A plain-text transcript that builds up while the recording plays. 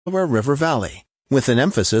River Valley, with an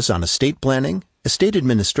emphasis on estate planning, estate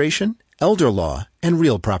administration, elder law, and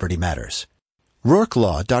real property matters.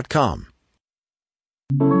 RourkeLaw.com.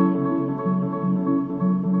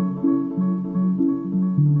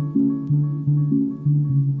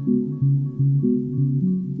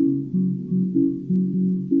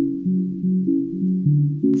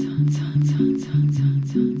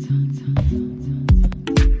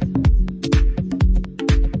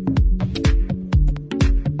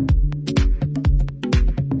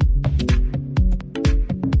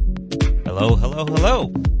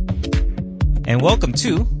 Hello, and welcome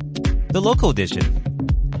to the Local Edition.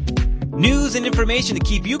 News and information to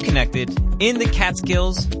keep you connected in the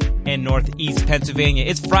Catskills and Northeast Pennsylvania.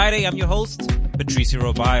 It's Friday. I'm your host, Patricio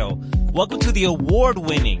Robayo. Welcome to the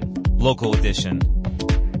award-winning Local Edition.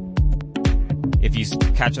 If you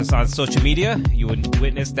catch us on social media, you would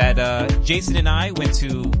witness that Jason and I went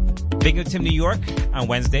to Binghamton, New York on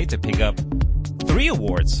Wednesday to pick up 3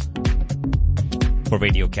 awards for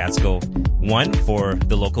Radio Catskill. 1 for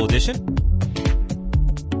the Local Edition,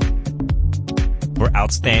 for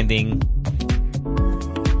Outstanding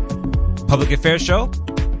Public Affairs Show,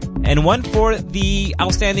 and 1 for the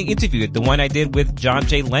Outstanding Interview, the one I did with John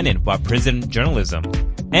J. Lennon about prison journalism.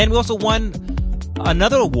 And we also won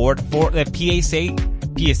another award for the PSA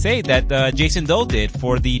that Jason Doe did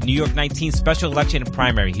for the New York 19 special election and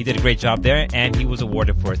primary. He did a great job there, and he was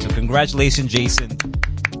awarded for it. So congratulations, Jason.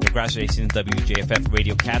 Congratulations, WJFF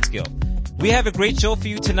Radio Catskill. We have a great show for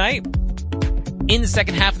you tonight. In the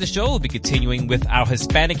second half of the show, we'll be continuing with our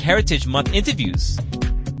Hispanic Heritage Month interviews.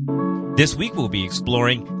 This week, we'll be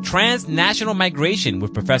exploring transnational migration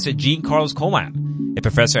with Professor Jean Carlos Coman, a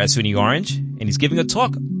professor at SUNY Orange, and he's giving a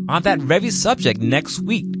talk on that very subject next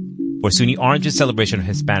week for SUNY Orange's celebration of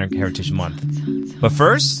Hispanic Heritage Month. But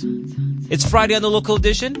first, it's Friday on the Local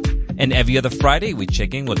Edition, and every other Friday, we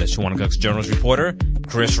check in with the Shawanogan Journal's reporter,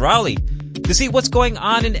 Chris Rowley, to see what's going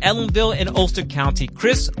on in Ellenville and Ulster County.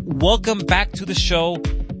 Chris, welcome back to the show.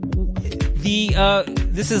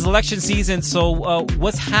 This is election season, so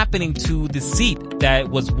what's happening to the seat that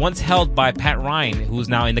was once held by Pat Ryan, who's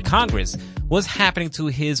now in the Congress? What's happening to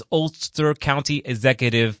his Ulster County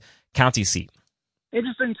executive county seat?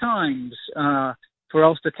 Interesting times for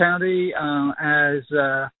Ulster County as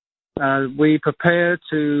we prepare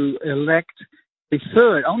to elect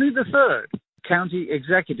only the third county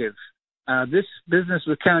executive. This business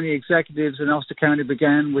with county executives in Ulster County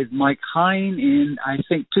began with Mike Hine in, I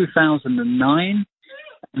think, 2009.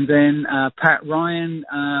 And then Pat Ryan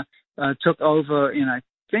took over in, I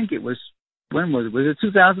think it was, when was it? Was it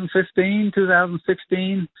 2015,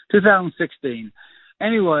 2016? 2016.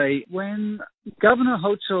 Anyway, when Governor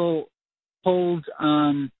Hochul pulled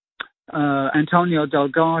Antonio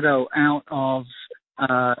Delgado out of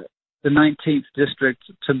the 19th district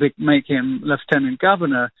to make him lieutenant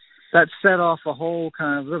governor, that set off a whole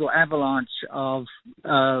kind of little avalanche of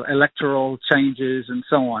electoral changes and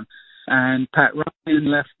so on. And Pat Ryan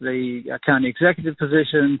left the county executive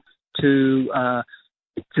position to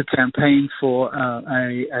campaign for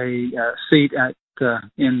a seat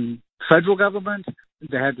in federal government.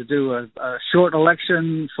 They had to do a short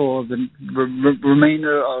election for the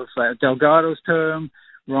remainder of Delgado's term.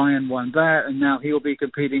 Ryan won that, and now he'll be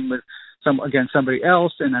competing with against somebody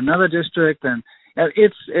else in another district, and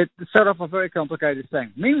it set off a very complicated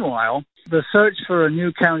thing. Meanwhile, the search for a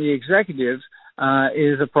new county executive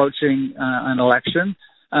is approaching an election,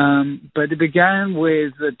 but it began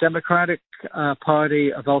with the Democratic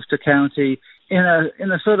Party of Ulster County in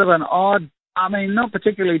a sort of an odd, not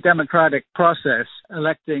particularly democratic process,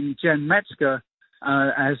 electing Jen Metzger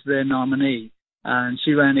as their nominee. And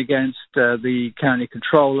she ran against the county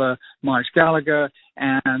controller, Marsh Gallagher,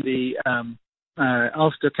 and the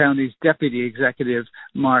Ulster County's deputy executive,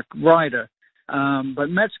 Mark Ryder. But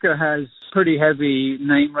Metzger has pretty heavy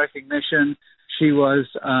name recognition. She was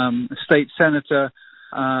a state senator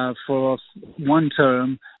for one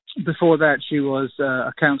term. Before that, she was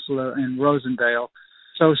a councillor in Rosendale.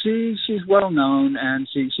 So she's well known, and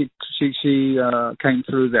she came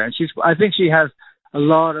through there. And I think she has a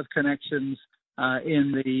lot of connections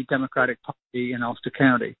in the Democratic Party in Ulster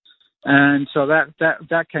County. And so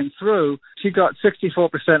that came through. She got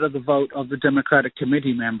 64% of the vote of the Democratic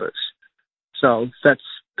committee members. So that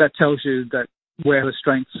tells you that where her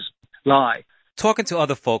strengths lie. Talking to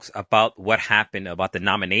other folks about what happened, about the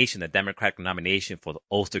nomination, the Democratic nomination for the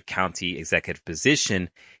Ulster County executive position,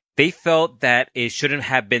 they felt that it shouldn't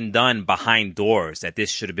have been done behind doors, that this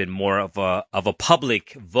should have been more of a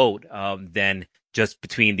public vote than just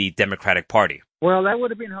between the Democratic Party. Well, that would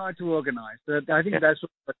have been hard to organize. I think that's what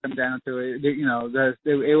it comes down to.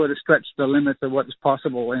 It would have stretched the limits of what is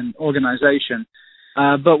possible in organization.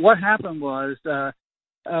 But what happened was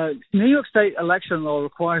New York State election law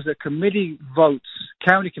requires that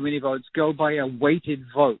county committee votes, go by a weighted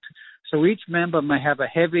vote. So each member may have a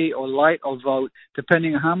heavy or light or vote,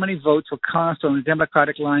 depending on how many votes were cast on the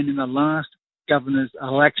Democratic line in the last governor's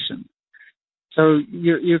election. So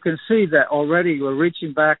you can see that already we're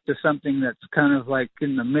reaching back to something that's kind of like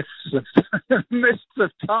in the midst of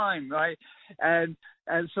time, right? And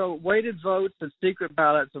so weighted votes and secret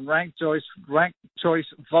ballots and ranked choice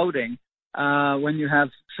voting when you have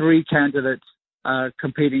three candidates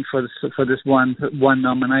competing for this one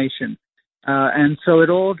nomination, and so it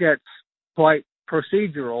all gets quite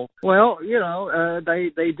procedural. Well,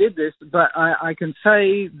 they did this, but I can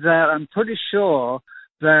say that I'm pretty sure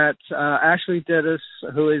that Ashley Dittus,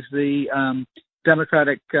 who is the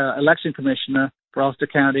Democratic election commissioner for Ulster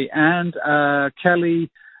County, and Kelly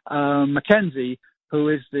McKenzie, who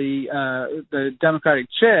is the Democratic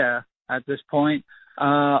chair at this point,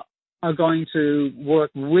 are going to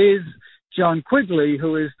work with John Quigley,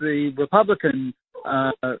 who is the Republican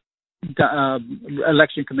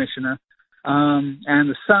election commissioner, and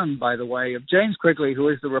the son, by the way, of James Quigley, who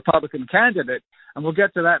is the Republican candidate, and we'll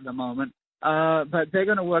get to that in a moment. But they're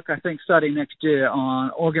going to work, I think, starting next year on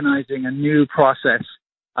organizing a new process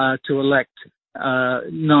to elect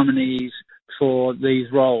nominees for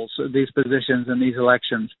these roles, these positions, and these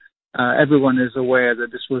elections. Everyone is aware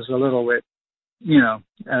that this was a little bit,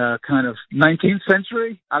 kind of 19th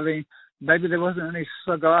century. I mean, maybe there wasn't any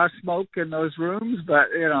cigar smoke in those rooms, but,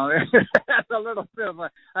 that's a little bit of a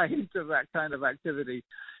hint of that kind of activity.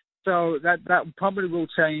 So that probably will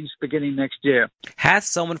change beginning next year. Has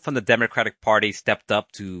someone from the Democratic Party stepped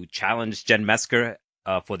up to challenge Jen Metzger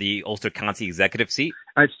for the Ulster County executive seat?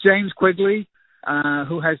 It's James Quigley,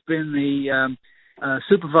 who has been the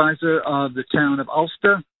supervisor of the town of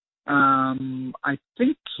Ulster. I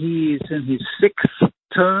think he's in his sixth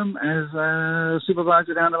term as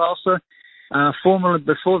supervisor down of Ulster. Formerly,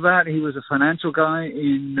 before that, he was a financial guy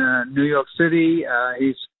in New York City.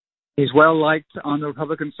 He's well liked on the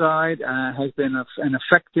Republican side, has been an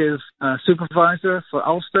effective supervisor for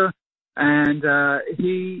Ulster, and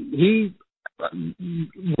he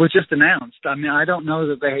was just announced. I mean, I don't know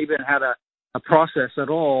that they even had a process at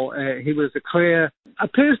all. He was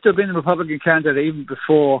appears to have been a Republican candidate even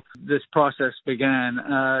before this process began.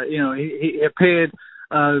 He appeared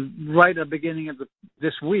right at the beginning of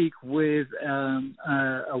this week with a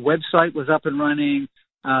website was up and running,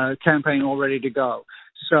 campaign all ready to go.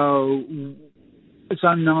 So it's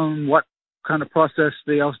unknown what kind of process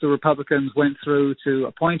the Ulster Republicans went through to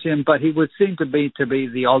appoint him, but he would seem to be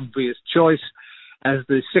the obvious choice as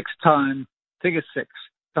the sixth-time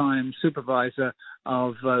supervisor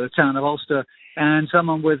of the town of Ulster, and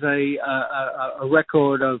someone with a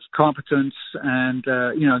record of competence and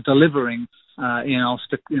delivering in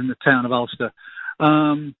Ulster, in the town of Ulster.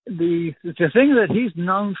 The thing that he's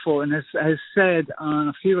known for, and has said on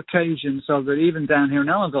a few occasions, so that even down here in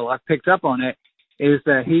Ellenville I've picked up on it, is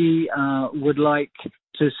that he would like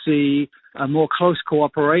to see a more close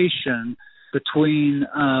cooperation between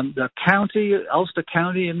the Ulster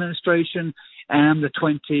County administration and the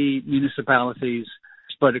 20 municipalities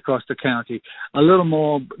spread across the county. A little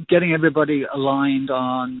more getting everybody aligned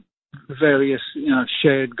on various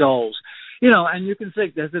shared goals. And you can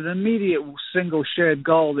think there's an immediate single shared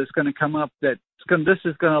goal that's going to come up this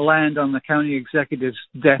is going to land on the county executive's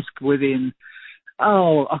desk within,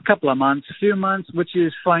 a few months, which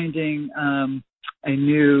is finding a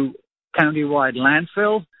new countywide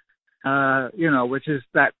landfill, which is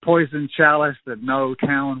that poison chalice that no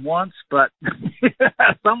town wants, but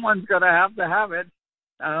someone's going to have it.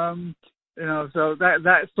 So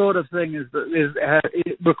that sort of thing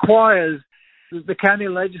it requires the county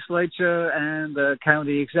legislature and the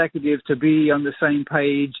county executive to be on the same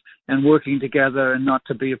page and working together and not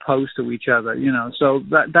to be opposed to each other, so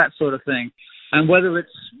that sort of thing. And whether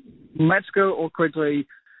it's Metzger or Quigley,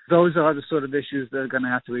 those are the sort of issues that are going to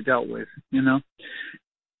have to be dealt with,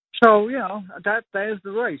 So, there's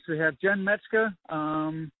the race. We have Jen Metzger,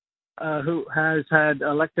 who has had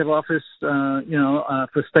elective office,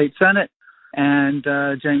 for state senate, and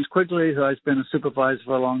James Quigley, who has been a supervisor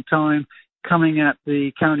for a long time, coming at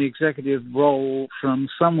the county executive role from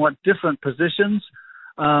somewhat different positions.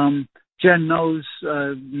 Jen knows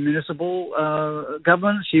municipal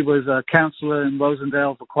government. She was a councillor in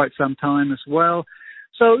Rosendale for quite some time as well.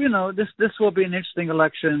 So, this will be an interesting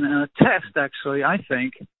election and a test, actually, I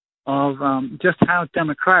think, of just how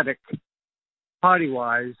democratic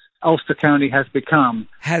party-wise, Ulster County has become.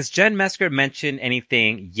 Has Jen Mesker mentioned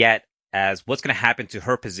anything yet as what's going to happen to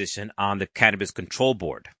her position on the Cannabis Control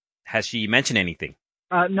Board? Has she mentioned anything?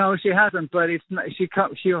 No, she hasn't, but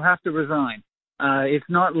she'll have to resign. It's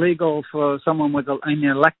not legal for someone with an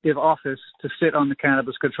elective office to sit on the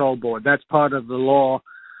Cannabis Control Board. That's part of the law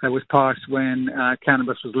that was passed when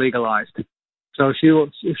cannabis was legalized. So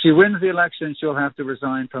if she wins the election, she'll have to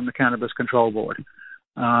resign from the Cannabis Control Board,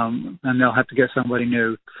 and they'll have to get somebody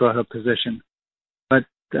new for her position. But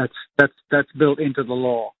that's built into the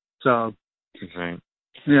law. So, right.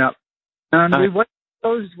 Yeah, and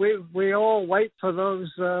we all wait for those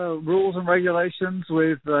rules and regulations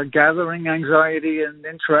with gathering anxiety and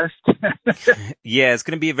interest. Yeah, it's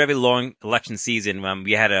going to be a very long election season.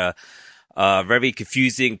 We had a very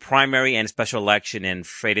confusing primary and special election and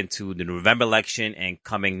straight into the November election, and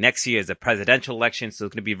coming next year is a presidential election. So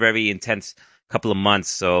it's going to be a very intense couple of months.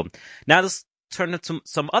 So now let's turn to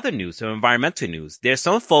some other news, some environmental news. There's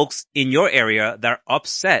some folks in your area that are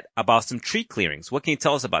upset about some tree clearings. What can you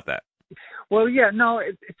tell us about that? Well, yeah, no,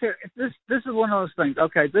 this is one of those things.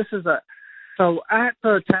 Okay, so at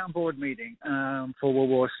the town board meeting for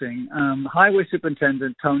Wawarsing, Highway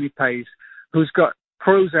Superintendent Tony Pace, who's got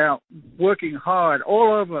crews out working hard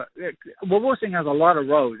all over. Wawarsing has a lot of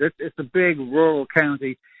roads. It's a big rural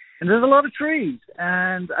county, and there's a lot of trees.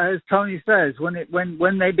 And as Tony says,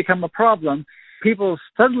 when they become a problem, people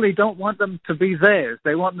suddenly don't want them to be theirs.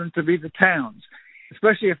 They want them to be the town's,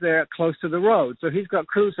 especially if they're close to the road. So he's got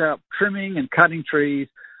crews out trimming and cutting trees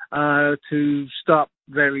to stop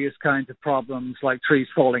various kinds of problems like trees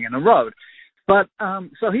falling in a road. But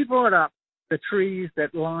so he brought up the trees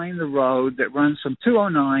that line the road that runs from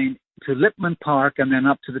 209 to Lippman Park and then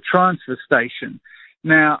up to the transfer station.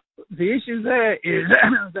 Now, the issue there is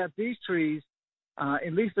that these trees,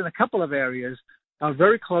 at least in a couple of areas, are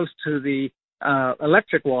very close to the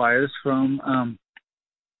electric wires from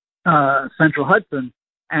Central Hudson,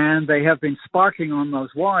 and they have been sparking on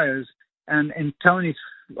those wires. And in Tony's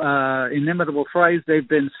inimitable phrase, they've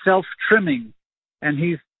been self-trimming, and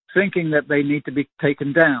he's thinking that they need to be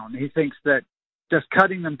taken down. He thinks that just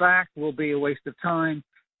cutting them back will be a waste of time,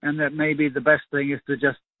 and that maybe the best thing is to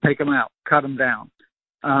just take them out, cut them down.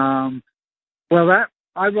 I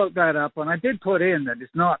wrote that up, and I did put in that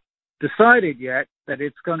it's not decided yet, that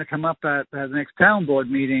it's going to come up at the next town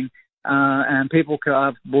board meeting, and people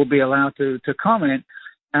will be allowed to comment.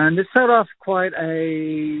 And it set off quite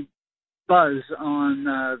a buzz on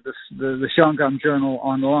the Shawangunk Journal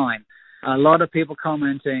online. A lot of people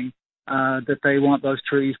commenting that they want those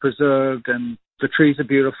trees preserved, and the trees are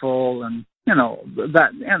beautiful, and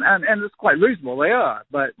that, and it's quite reasonable. They are,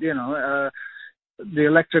 but the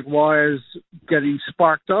electric wires getting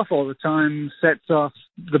sparked off all the time sets off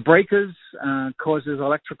the breakers, causes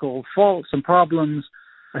electrical faults and problems,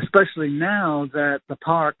 especially now that the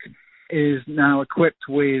park is now equipped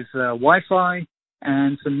with Wi-Fi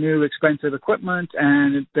and some new expensive equipment,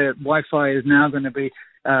 and the Wi-Fi is now going to be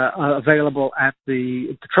available at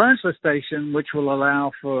the transfer station, which will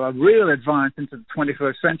allow for a real advance into the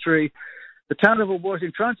 21st century. The town of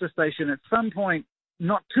Wawarsing transfer station, at some point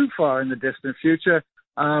not too far in the distant future,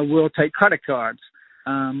 will take credit cards,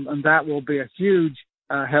 and that will be a huge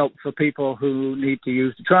help for people who need to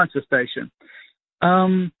use the transfer station.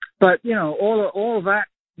 But all of that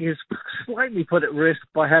is slightly put at risk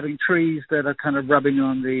by having trees that are kind of rubbing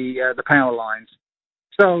on the power lines.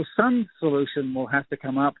 So some solution will have to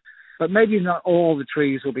come up, but maybe not all the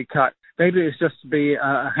trees will be cut. Maybe it's just to be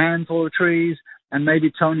a handful of trees, and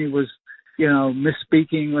maybe Tony was,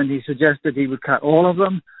 misspeaking when he suggested he would cut all of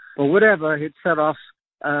them, or whatever. It set off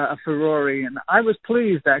a furore, and I was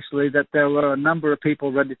pleased actually that there were a number of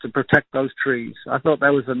people ready to protect those trees. I thought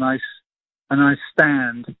that was a nice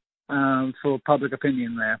stand for public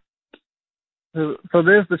opinion there. So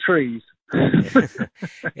there's the trees.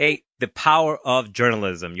 Hey, the power of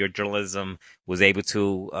journalism. Your journalism was able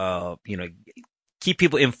to, keep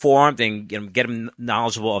people informed and get them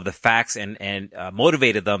knowledgeable of the facts and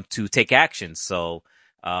motivated them to take action. So,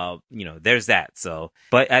 there's that. So,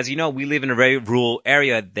 but as you know, we live in a very rural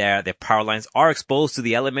area there. The power lines are exposed to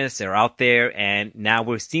the elements. They're out there. And now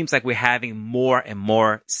it seems like we're having more and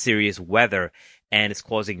more serious weather, and it's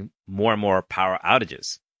causing more and more power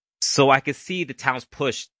outages. So I could see the town's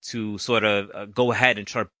push to sort of go ahead and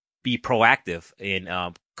try to be proactive in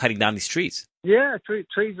cutting down these trees. Yeah, trees,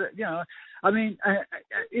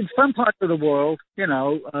 in some parts of the world,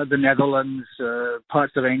 the Netherlands,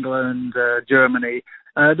 parts of England, Germany,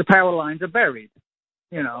 the power lines are buried.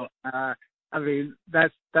 That's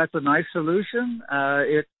a nice solution.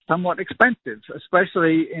 It's somewhat expensive,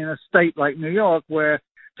 especially in a state like New York, where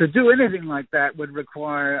to do anything like that would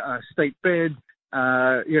require a state bid,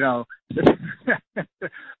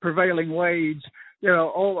 prevailing wage,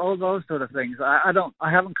 all those sort of things. I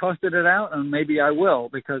haven't costed it out, and maybe I will,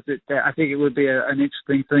 because I think it would be an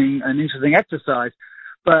interesting thing, an interesting exercise.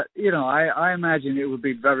 But, I imagine it would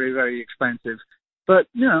be very, very expensive. But,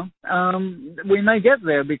 we may get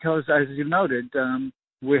there because, as you noted,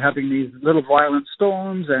 we're having these little violent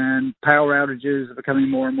storms and power outages are becoming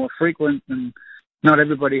more and more frequent, and not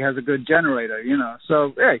everybody has a good generator,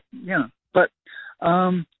 So, hey, but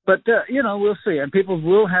we'll see. And people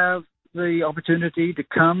will have the opportunity to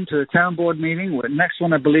come to the town board meeting. The next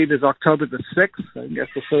one, I believe, is October the 6th. I guess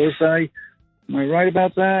the Thursday. Am I right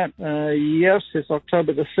about that? Yes, it's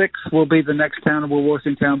October the 6th will be the next Town of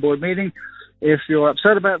Wauwausin Town Board meeting. If you're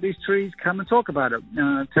upset about these trees, come and talk about it.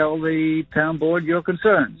 Tell the town board your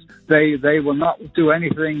concerns. They will not do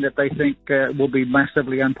anything that they think will be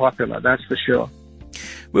massively unpopular, that's for sure.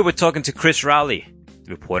 We were talking to Chris Rowley,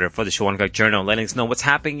 the reporter for the Shawanoga Journal, letting us know what's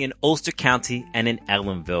happening in Ulster County and in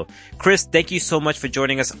Ellenville. Chris, thank you so much for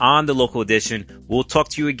joining us on the Local Edition. We'll talk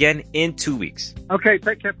to you again in 2 weeks. Okay,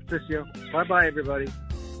 take care, Patricio. Bye-bye, everybody.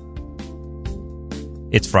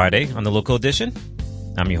 It's Friday on the Local Edition.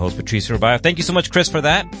 I'm your host, Patricio Robayo. Thank you so much, Chris, for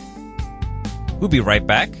that. We'll be right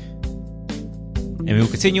back. And we will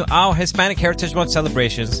continue our Hispanic Heritage Month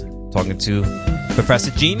celebrations, talking to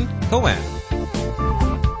Professor Gene Cohen.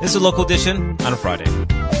 This is a Local Edition on a Friday.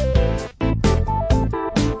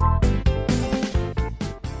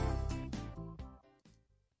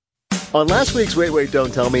 On last week's Wait, Wait,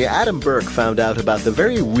 Don't Tell Me, Adam Burke found out about the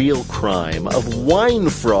very real crime of wine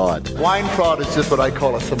fraud. Wine fraud is just what I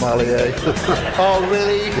call a sommelier. Oh,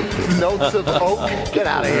 really? Notes of oak? Get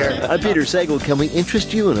out of here. I'm Peter Sagal. Can we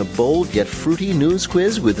interest you in a bold yet fruity news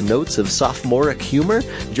quiz with notes of sophomoric humor?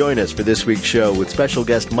 Join us for this week's show with special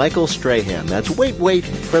guest Michael Strahan. That's Wait, Wait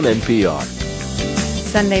from NPR.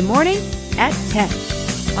 Sunday morning at 10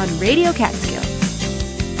 on Radio Catskill.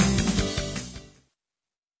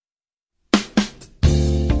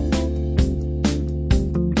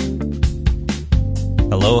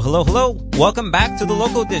 Hello, hello, hello. Welcome back to the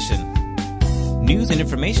Local Edition. News and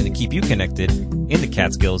information to keep you connected in the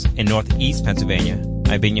Catskills in Northeast Pennsylvania.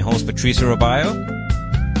 I've been your host, Patricio Robayo.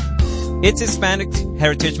 It's Hispanic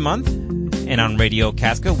Heritage Month, and on Radio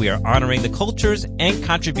Catskill, we are honoring the cultures and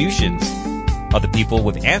contributions of the people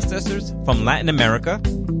with ancestors from Latin America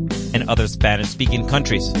and other Spanish-speaking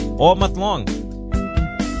countries all month long.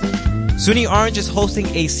 SUNY Orange is hosting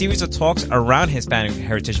a series of talks around Hispanic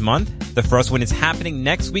Heritage Month. The first one is happening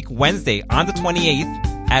next week, Wednesday, on the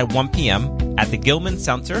 28th at 1 p.m. at the Gilman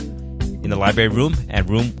Center in the library room at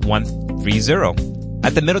room 130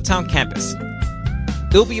 at the Middletown campus.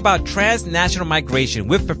 It will be about transnational migration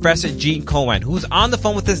with Professor Gene Cohen, who's on the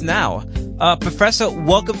phone with us now. Professor,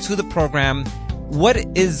 welcome to the program. What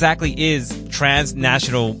exactly is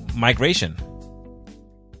transnational migration?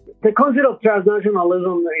 The concept of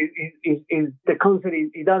transnationalism is the concept.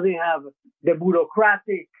 It doesn't have the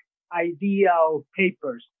bureaucratic idea of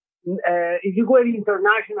papers. If you go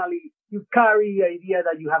internationally, you carry the idea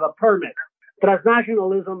that you have a permit.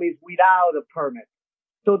 Transnationalism is without a permit.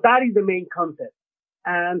 So that is the main concept.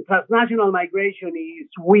 And transnational migration is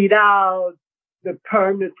without the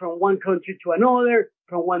permit from one country to another,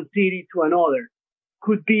 from one city to another.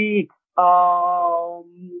 Could be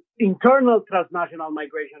internal transnational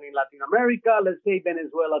migration in Latin America, let's say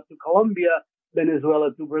Venezuela to Colombia,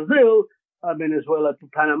 Venezuela to Brazil, Venezuela to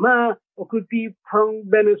Panama, or could be from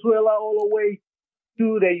Venezuela all the way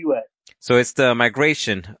to the U.S. So it's the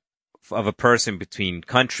migration of a person between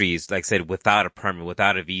countries, like I said, without a permit,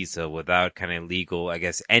 without a visa, without kind of legal, I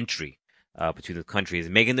guess, entry between the countries,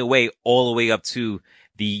 making their way all the way up to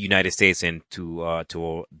the United States and to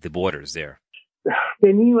the borders there.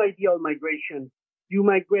 The new idea of migration, you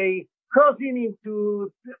migrate crossing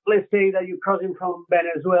into, let's say that you're crossing from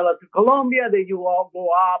Venezuela to Colombia, then you all go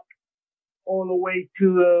up all the way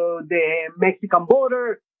to the Mexican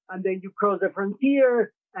border, and then you cross the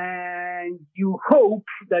frontier, and you hope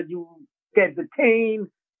that you get detained,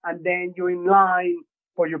 and then you're in line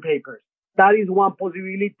for your papers. That is one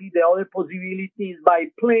possibility. The other possibility is by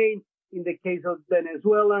plane, in the case of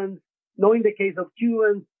Venezuelans. No, in the case of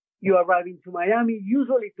Cubans, you arrive into Miami,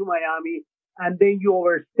 usually to Miami, and then you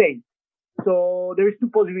overstay. So there's two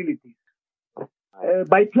possibilities.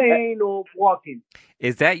 By plane or walking.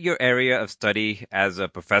 Is that your area of study as a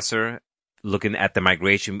professor, looking at the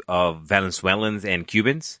migration of Venezuelans and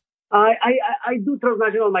Cubans? I do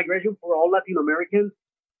transnational migration for all Latin Americans,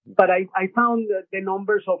 but I found the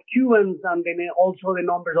numbers of Cubans and then also the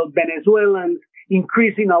numbers of Venezuelans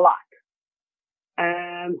increasing a lot.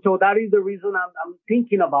 And so that is the reason I'm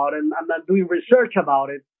thinking about it and I'm doing research about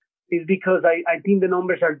it, is because I think the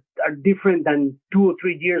numbers are different than 2 or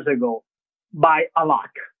 3 years ago by a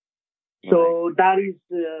lot. So that is,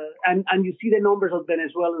 and you see the numbers of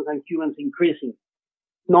Venezuelans and Cubans increasing,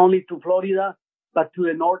 not only to Florida, but to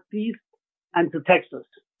the Northeast and to Texas.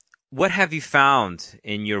 What have you found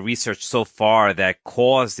in your research so far that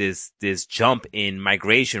caused this jump in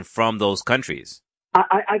migration from those countries?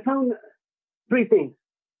 I found 3 things.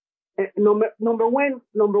 Number one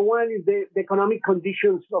is the economic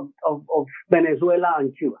conditions of Venezuela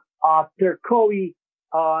and Cuba. After COVID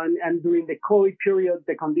and during the COVID period,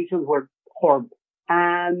 the conditions were horrible.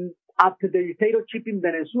 And after the dictatorship in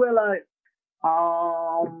Venezuela,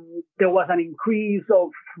 there was an increase of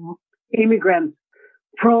immigrants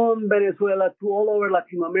from Venezuela to all over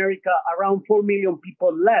Latin America. Around 4 million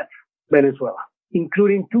people left Venezuela,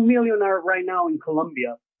 including 2 million are right now in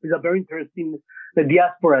Colombia. It's a very interesting the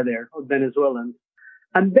diaspora there of Venezuelans.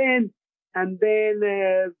 And then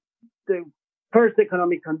the first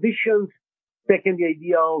economic conditions, second the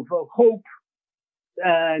idea of hope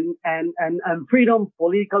and freedom,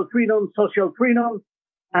 political freedom, social freedom,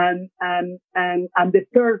 and the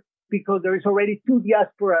third, because there is already 2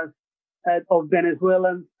 diasporas of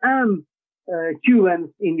Venezuelans and Cubans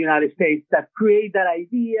in the United States that create that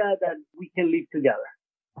idea that we can live together.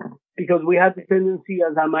 Because we have the tendency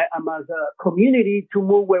as a community to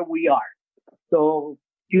move where we are. So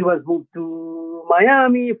Cubans moved to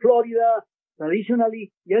Miami, Florida,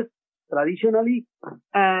 traditionally,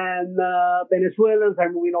 and Venezuelans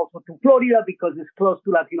are moving also to Florida because it's close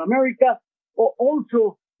to Latin America.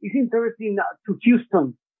 Also, it's interesting to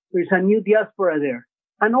Houston. There's a new diaspora there,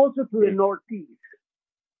 and also to the Northeast.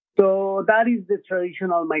 So that is the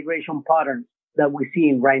traditional migration pattern that we're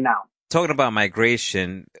seeing right now. Talking about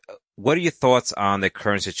migration, what are your thoughts on the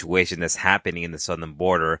current situation that's happening in the southern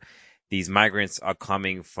border? These migrants are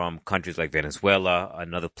coming from countries like Venezuela,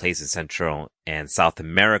 another place in Central and South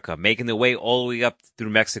America, making their way all the way up through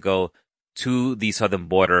Mexico to the southern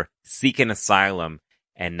border, seeking asylum,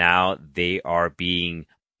 and now they are being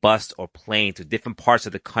bused or planed to different parts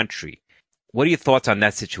of the country. What are your thoughts on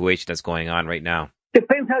that situation that's going on right now?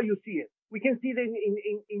 Depends how you see it. We can see it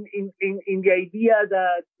in the idea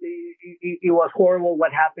that it was horrible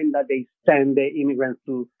what happened, that they send the immigrants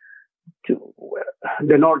to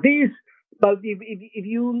the Northeast. But if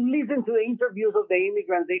you listen to the interviews of the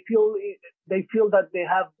immigrants, they feel that they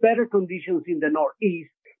have better conditions in the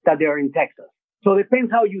Northeast than they are in Texas. So it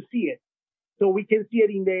depends how you see it. So we can see it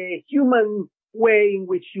in the human way in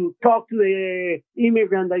which you talk to the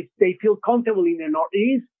immigrant, they feel comfortable in the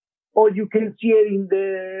Northeast. Or you can see it in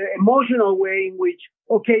the emotional way in which,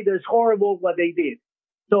 okay, there's horrible what they did.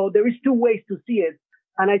 So there is 2 ways to see it.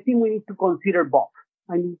 And I think we need to consider both.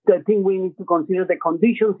 And I think we need to consider the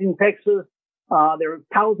conditions in Texas. There are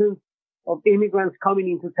thousands of immigrants coming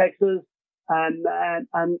into Texas and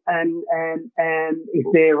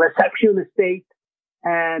it's the reception state.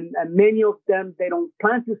 And many of them, they don't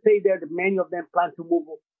plan to stay there. Many of them plan to move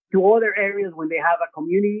to other areas when they have a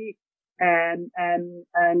community. And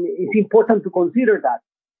it's important to consider that.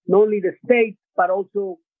 Not only the state, but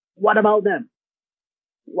also what about them?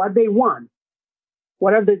 What they want?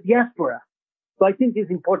 What are the diaspora? So I think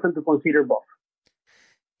it's important to consider both.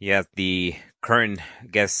 Yeah, the current,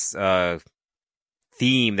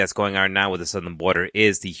 theme that's going on now with the southern border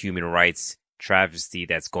is the human rights travesty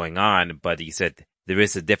that's going on. But you said there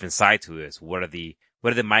is a different side to this. What are the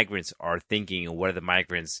migrants are thinking, and what do the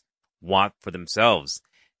migrants want for themselves?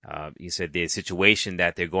 You said the situation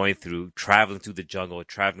that they're going through, traveling through the jungle,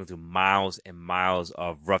 traveling through miles and miles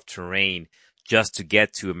of rough terrain just to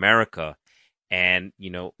get to America. And,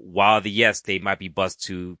 while they might be bused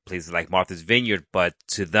to places like Martha's Vineyard, but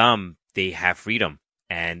to them, they have freedom.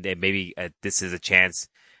 And maybe this is a chance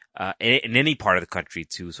in any part of the country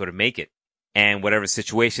to sort of make it. And whatever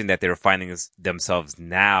situation that they're finding themselves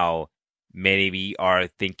now, maybe are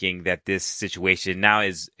thinking that this situation now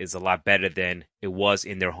is a lot better than it was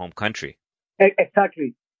in their home country.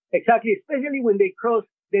 Exactly. Especially when they cross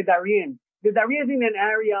the Darien. The Darien is in an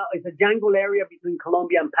area, it's a jungle area between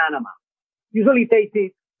Colombia and Panama. Usually it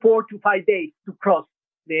takes 4 to 5 days to cross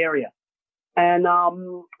the area. And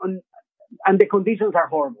the conditions are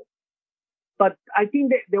horrible. But I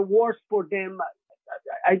think that the worst for them,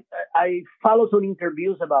 I follow some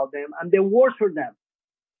interviews about them, and the worst for them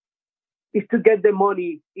is to get the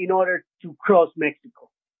money in order to cross Mexico.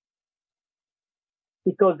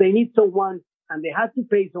 Because they need someone and they have to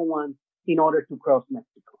pay someone in order to cross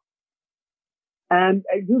Mexico. And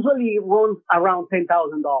usually it runs around $10,000.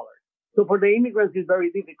 So for the immigrants, it's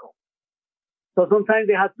very difficult. So sometimes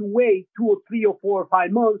they have to wait 2 or 3 or 4 or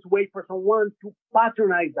 5 months, wait for someone to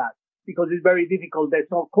patronize that because it's very difficult. The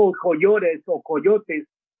so-called coyotes or coyotes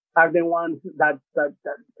are the ones that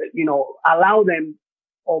allow them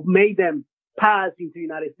or make them pass into the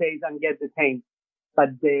United States and get detained by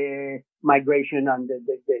the migration and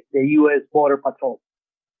the U.S. Border Patrol.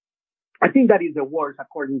 I think that is the worst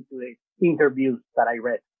according to the interviews that I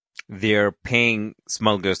read. They're paying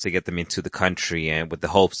smugglers to get them into the country and with the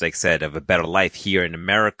hopes, like I said, of a better life here in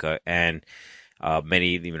America. And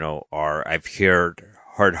many, I've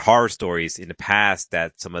heard horror stories in the past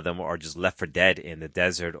that some of them are just left for dead in the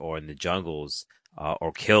desert or in the jungles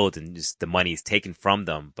or killed, and just the money is taken from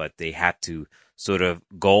them. But they have to sort of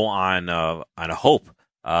go on a hope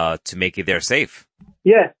to make it there safe.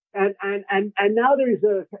 Yes, and now there is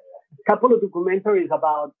a couple of documentaries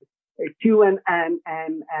about Cuban and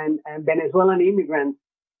Venezuelan immigrants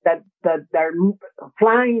that are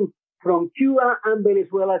flying from Cuba and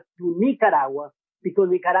Venezuela to Nicaragua because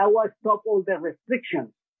Nicaragua stopped all the restrictions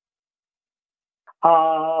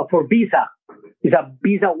for visa. It's a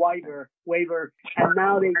visa waiver, and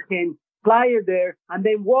now they can fly there and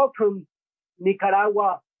then walk from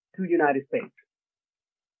Nicaragua to United States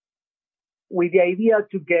with the idea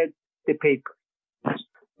to get the paper.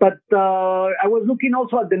 But I was looking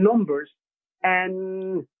also at the numbers,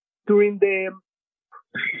 and during the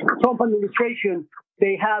Trump administration,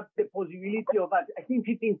 they have the possibility of, I think,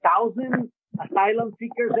 15,000 asylum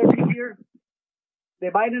seekers every year. The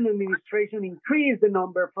Biden administration increased the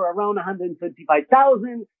number for around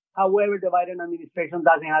 125,000. However, the Biden administration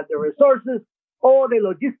doesn't have the resources or the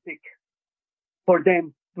logistics for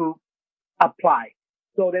them to apply.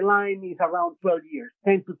 So the line is around 12 years,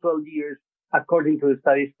 10 to 12 years. According to the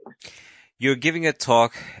statistics. You're giving a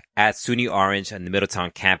talk at SUNY Orange on the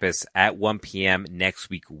Middletown campus at 1 p.m. next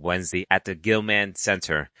week, Wednesday, at the Gilman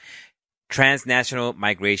Center. Transnational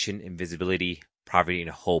Migration, Invisibility, Poverty,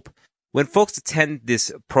 and Hope. When folks attend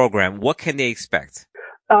this program, what can they expect?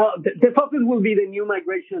 The focus will be the new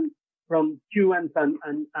migration from Cubans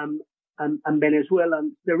and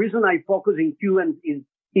Venezuelans. The reason I focus in Cubans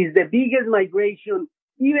is the biggest migration,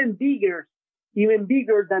 even bigger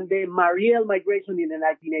than the Mariel migration in the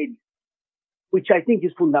 1980s, which I think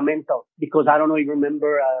is fundamental because I don't know if you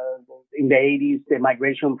remember in the 80s, the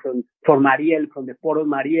migration from Mariel, from the port of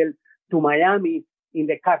Mariel to Miami in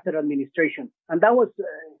the Carter administration. And that was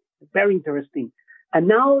very interesting. And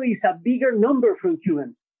now it's a bigger number from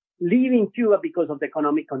Cubans leaving Cuba because of the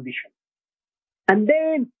economic conditions. And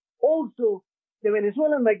then also the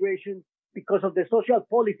Venezuelan migration because of the social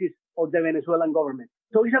policies of the Venezuelan government.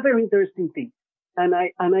 So it's a very interesting thing. And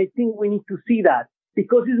I think we need to see that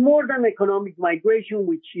because it's more than economic migration,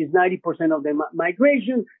 which is 90% of the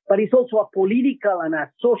migration, but it's also a political and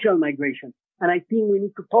a social migration. And I think we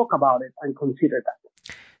need to talk about it and consider that.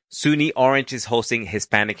 SUNY Orange is hosting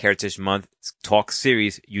Hispanic Heritage Month talk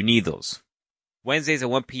series, Unidos. Wednesdays at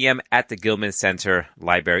 1 p.m. at the Gilman Center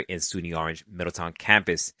Library in SUNY Orange, Middletown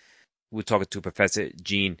campus. We're talking to Professor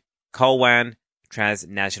Jean Culwan,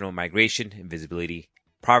 Transnational Migration, Invisibility,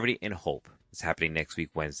 Poverty, and Hope. It's happening next week,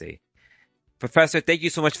 Wednesday. Professor, thank you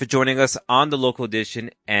so much for joining us on the local edition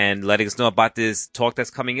and letting us know about this talk that's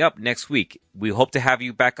coming up next week. We hope to have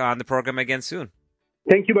you back on the program again soon.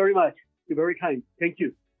 Thank you very much. You're very kind. Thank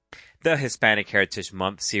you. The Hispanic Heritage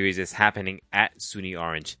Month series is happening at SUNY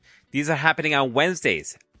Orange. These are happening on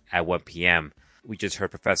Wednesdays at 1 p.m. We just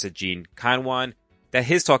heard Professor Jean Culwan that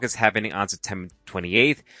his talk is happening on September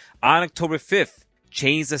 28th. On October 5th,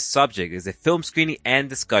 Change the Subject is a film screening and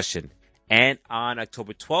discussion. And on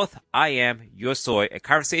October 12th, I Am Your Soy, a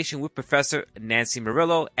conversation with Professor Nancy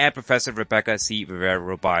Murillo and Professor Rebecca C.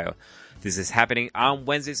 Rivera-Robayo. This is happening on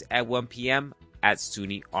Wednesdays at 1 p.m. at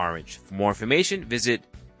SUNY Orange. For more information, visit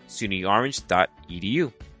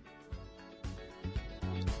sunyorange.edu.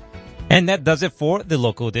 And that does it for the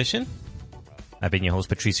local edition. I've been your host,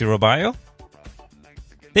 Patricio Robayo.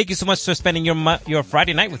 Thank you so much for spending your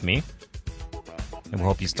Friday night with me. And we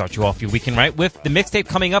hope you start you off your weekend right with the mixtape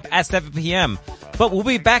coming up at 7 p.m. But we'll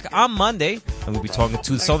be back on Monday, and we'll be talking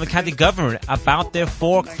to the Sullivan County government about their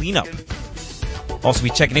fall cleanup. Also,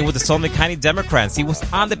 we'll be checking in with the Sullivan County Democrat and see what's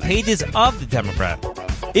on the pages of the Democrat.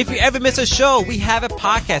 If you ever miss a show, we have a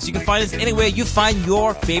podcast. You can find us anywhere you find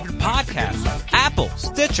your favorite podcast. Apple,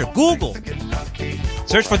 Stitcher, Google.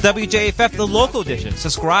 Search for WJFF, the local edition.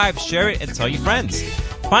 Subscribe, share it, and tell your friends.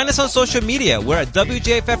 Find us on social media. We're at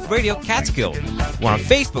WJFF Radio Catskill. We're on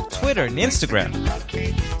Facebook, Twitter, and Instagram.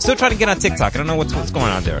 Still trying to get on TikTok. I don't know what's going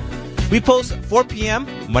on there. We post 4 p.m.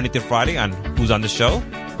 Monday through Friday on Who's on the Show.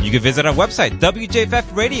 You can visit our website,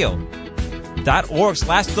 WJFF Radio.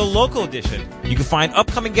 radiocats.org/the local edition. You can find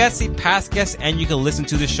upcoming guests, see past guests, and you can listen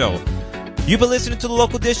to the show. You've been listening to the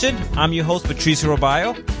local edition. I'm your host, Patricio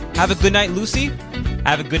Robayo. Have a good night, Lucy.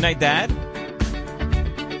 Have a good night, Dad.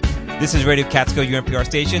 This is Radio Catskill, your NPR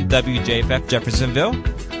station, WJFF Jeffersonville,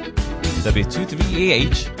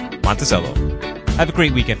 W23AH Monticello. Have a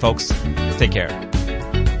great weekend, folks. Take care.